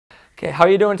Okay, how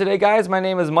are you doing today, guys? My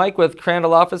name is Mike with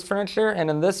Crandall Office Furniture, and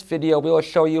in this video we will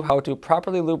show you how to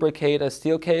properly lubricate a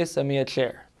Steelcase Amia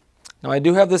chair. Now, I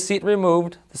do have the seat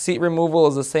removed. The seat removal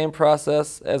is the same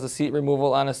process as the seat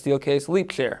removal on a Steelcase Leap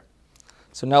chair.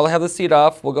 So now that I have the seat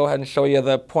off, we'll go ahead and show you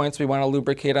the points we want to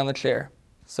lubricate on the chair.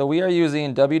 So we are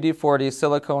using WD-40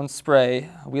 silicone spray.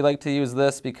 We like to use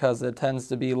this because it tends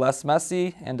to be less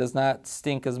messy and does not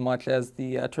stink as much as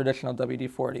the traditional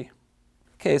WD-40.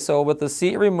 Okay, so with the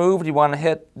seat removed, you want to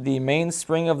hit the main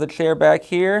spring of the chair back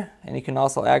here, and you can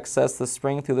also access the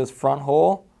spring through this front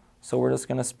hole. So we're just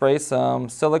going to spray some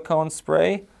silicone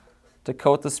spray to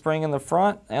coat the spring in the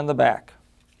front and the back.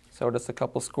 So just a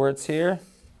couple squirts here.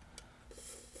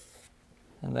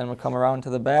 And then we'll come around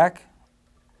to the back.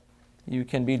 You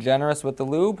can be generous with the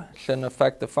lube, it shouldn't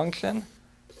affect the function.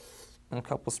 And a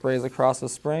couple sprays across the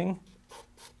spring.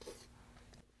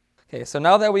 Okay, so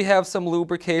now that we have some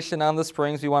lubrication on the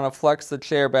springs, we want to flex the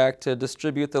chair back to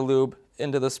distribute the lube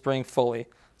into the spring fully.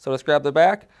 So let's grab the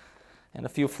back and a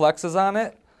few flexes on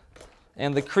it.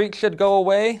 And the creak should go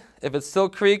away. If it still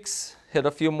creaks, hit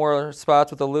a few more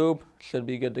spots with the lube, should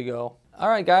be good to go.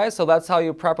 Alright guys, so that's how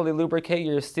you properly lubricate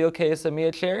your Steelcase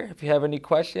Amia chair. If you have any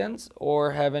questions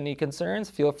or have any concerns,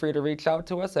 feel free to reach out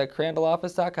to us at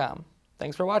crandalloffice.com.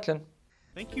 Thanks for watching.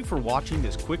 Thank you for watching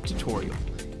this quick tutorial.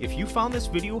 If you found this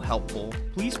video helpful,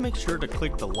 please make sure to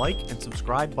click the like and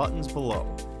subscribe buttons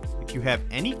below. If you have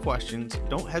any questions,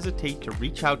 don't hesitate to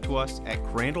reach out to us at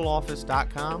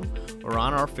crandalloffice.com or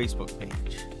on our Facebook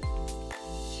page.